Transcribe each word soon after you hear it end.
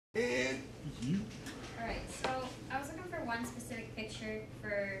Alright, so I was looking for one specific picture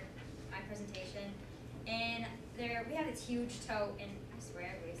for my presentation, and there we have this huge tote, and I swear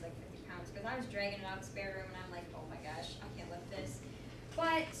it weighs like 50 pounds, because I was dragging it out of the spare room, and I'm like, oh my gosh, I can't lift this.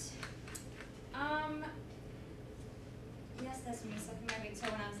 But, yes, that's me sucking my big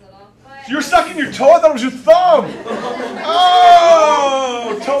toe when I was little. But You're sucking your toe? I thought it was your thumb!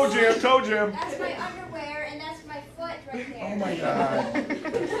 Oh! Toe jam, toe jam. that's my underwear, and that's my foot right there. Oh my god.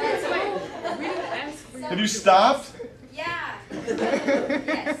 That's my, Have you stopped? yeah.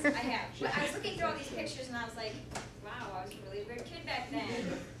 Yes, I have. But I was looking through all these pictures and I was like, wow, I was a really weird kid back then.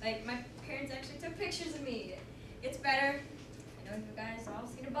 Like, my parents actually took pictures of me. It's better. I know you guys all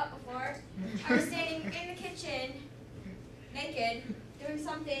seen a butt before. I was standing in the kitchen, naked, doing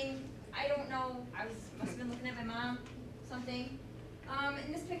something. I don't know. Must have been looking at my mom, something.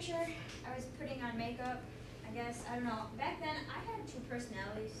 In this picture, I was putting on makeup, I guess. I don't know. Back then, I had two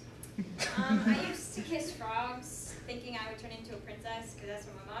personalities. I used to kiss frogs, thinking I would turn into a princess, because that's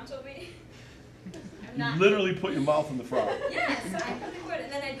what my mom told me. I'm not. You literally put your mouth in the frog. Yes, I really would. And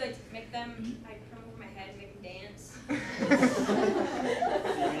then I'd like make them, I'd put them over my head and make them dance.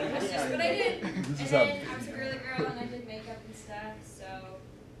 That's just what I did. And then I was a girly girl and I did makeup and stuff, so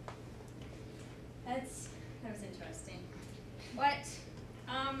that was interesting. But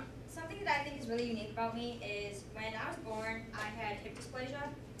something that I think is really unique about me is when I was born, I had hip dysplasia.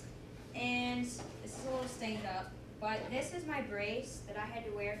 And this is a little stained up, but this is my brace that I had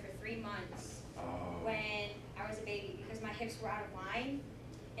to wear for 3 months when I was a baby because my hips were out of line,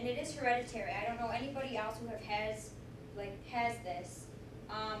 and it is hereditary. I don't know anybody else who has this.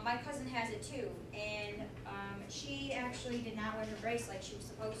 My cousin has it too, and she actually did not wear her brace like she was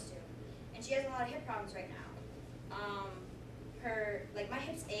supposed to, and she has a lot of hip problems right now. My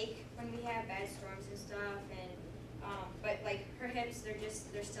hips ache when we have bad storms and stuff, and but like her hips,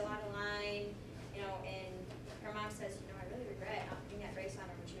 they're still out of line, you know, and her mom says, you know, I really regret not putting that brace on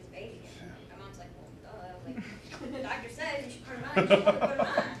her when she was a baby. And my mom's like, well, duh, like, the doctor said you should put them on, you should probably put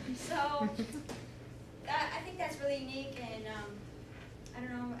them on. So, I think that's really unique, and I don't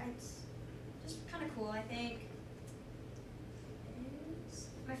know, it's just kind of cool, I think.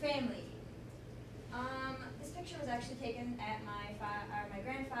 My family. This picture was actually taken at my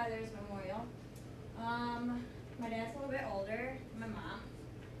grandfather's memorial. My dad's a little bit older than my mom,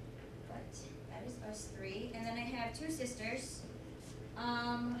 but that is us three. And then I have two sisters.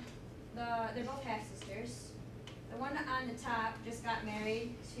 They're both half-sisters. The one on the top just got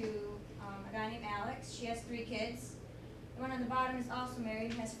married to a guy named Alex. She has 3 kids. The one on the bottom is also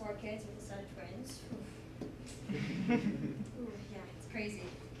married and has 4 kids with a set of twins. Ooh, yeah, it's crazy.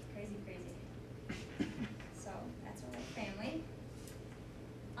 Crazy, crazy. So, that's our family.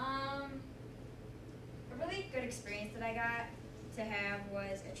 A really good experience that I got to have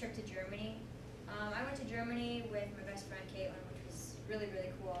was a trip to Germany. I went to Germany with my best friend Caitlin, which was really,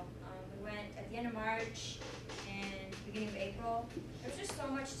 really cool. We went at the end of March and beginning of April. There was just so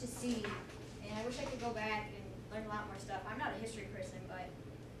much to see, and I wish I could go back and learn a lot more stuff. I'm not a history person, but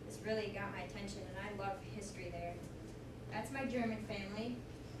this really got my attention, and I love history there. That's my German family.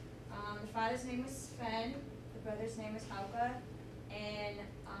 The father's name was Sven, the brother's name was Hauke, and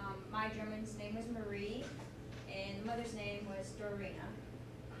my German's name was Marie, and the mother's name was Dorina.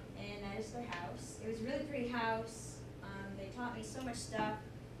 And that is their house. It was a really pretty house. They taught me so much stuff.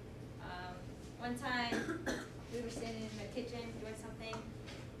 One time, we were sitting in the kitchen doing something,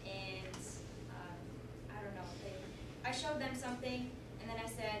 and I don't know, I showed them something, and then I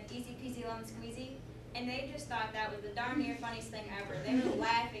said, easy peasy lemon squeezy, and they just thought that was the darn near funniest thing ever. They were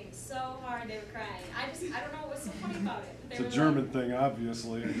laughing so hard they were crying. I don't know what's so funny about it. It's a German thing,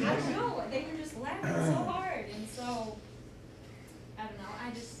 obviously. I don't know. They were just laughing so hard, and so I don't know.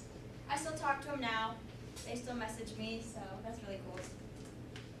 I still talk to them now. They still message me, so that's really cool.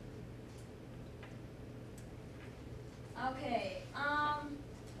 Okay. A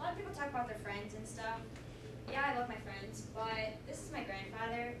lot of people talk about their friends and stuff. Yeah, I love my friends, but this is my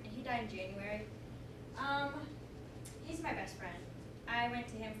grandfather, and he died in January. He's my best friend. I went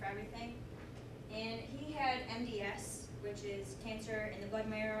to him for everything, and he had MDS, which is cancer in the blood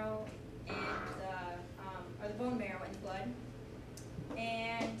marrow and or the bone marrow in the blood.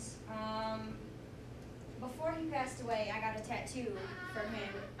 And before he passed away, I got a tattoo for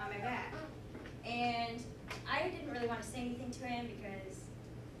him on my back, and I didn't really want to say anything to him because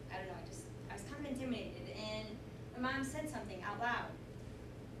I don't know. I was kind of intimidated, and my mom said something out loud,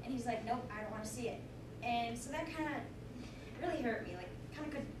 and he's like, "Nope, I don't want to see it." And so that kind of really hurt me, like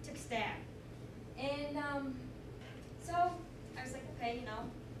kind of took a stab. And so I was like, okay, you know,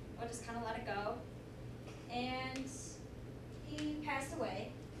 I'll just kind of let it go. And he passed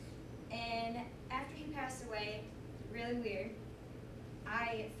away, and really weird.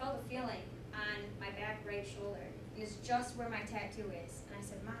 I felt a feeling on my back right shoulder, and it's just where my tattoo is. And I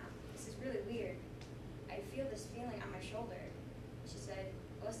said, Mom, this is really weird. I feel this feeling on my shoulder. She said,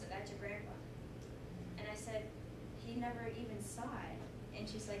 Elissa, that's your grandpa. And I said, he never even saw it. And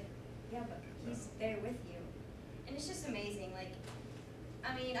she's like, yeah, but he's there with you. And it's just amazing. Like,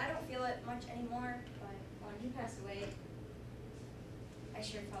 I mean, I don't feel it much anymore, but when he passed away, I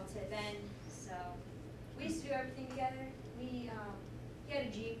sure felt it then. So we used to do everything together. He had a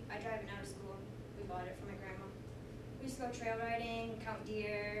Jeep. I drive it now to school. We bought it for my grandma. We used to go trail riding, count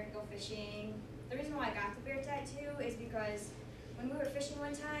deer, go fishing. The reason why I got the bear tattoo is because when we were fishing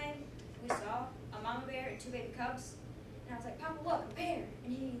one time, we saw a mama bear and 2 baby cubs. And I was like, Papa, look, a bear.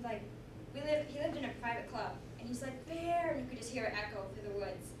 And he lived in a private club. And he's like, bear. And you could just hear it echo through the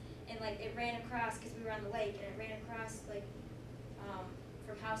woods. And like it ran across, because we were on the lake, and it ran across like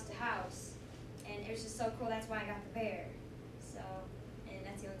from house to house. And it was just so cool. That's why I got the bear. So, and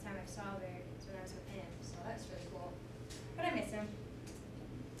that's the only time I saw a bear, is when I was with him. So that's really cool. But I miss him.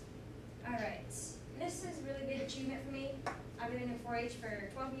 All right. This is a really big achievement for me. I've been in 4-H for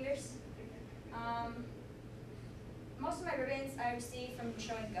 12 years. Most of my ribbons I received from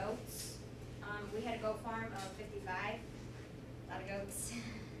showing goats. We had a goat farm of 55, a lot of goats.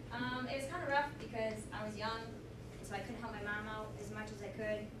 It was kind of rough because I was young, and so I couldn't help my mom out as much as I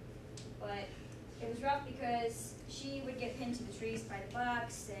could. But it was rough because she would get pinned to the trees by the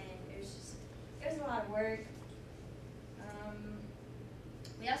bucks, and it was a lot of work.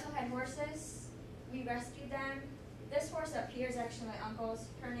 We also had horses. We rescued them. This horse up here is actually my uncle's.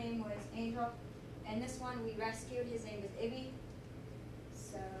 Her name was Angel. And this one we rescued. His name was Ibby.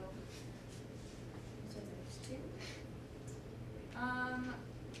 So, those two.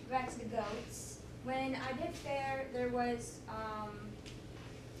 Back to the goats. When I did fair, there was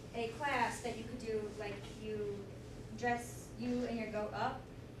a class that you could do, like you dress you and your goat up.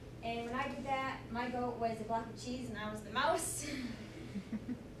 And when I did that, my goat was a block of cheese and I was the mouse.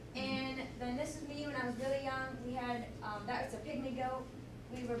 And then this is me when I was really young. We had, that was a pygmy goat.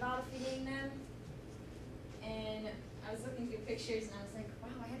 We were bottle feeding them. And I was looking through pictures and I was like,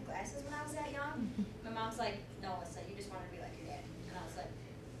 wow, I had glasses when I was that young. My mom's like, no, Elissa, you just wanted to be like your dad. And I was like,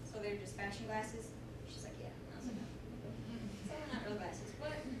 so they're just fashion glasses? She's like, yeah. And I was like, no. So they're not real glasses,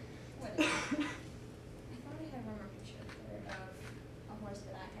 but whatever. I thought I had one more picture of a horse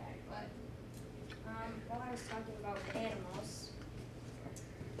that I had, but while I was talking about the animals,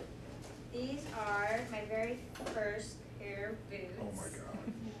 these are my very first pair of boots. Oh my God.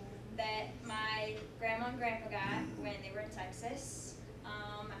 That my grandma and grandpa got when they were in Texas.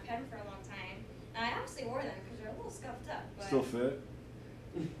 I've had them for a long time. And I honestly wore them because they're a little scuffed up. But Still fit?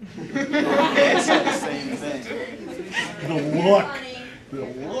 It's the same thing. The look. funny. The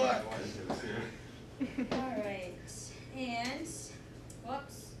look. All right. And,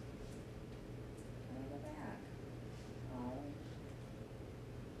 whoops. Let me go back. Oh.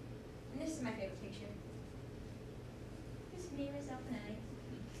 And this is my favorite picture. This is me myself and I.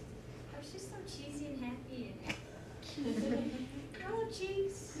 I was just so cheesy and happy and yellow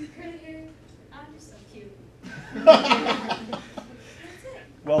cheeks, curly hair. I'm just so cute. That's it.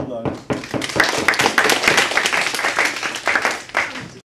 Well done.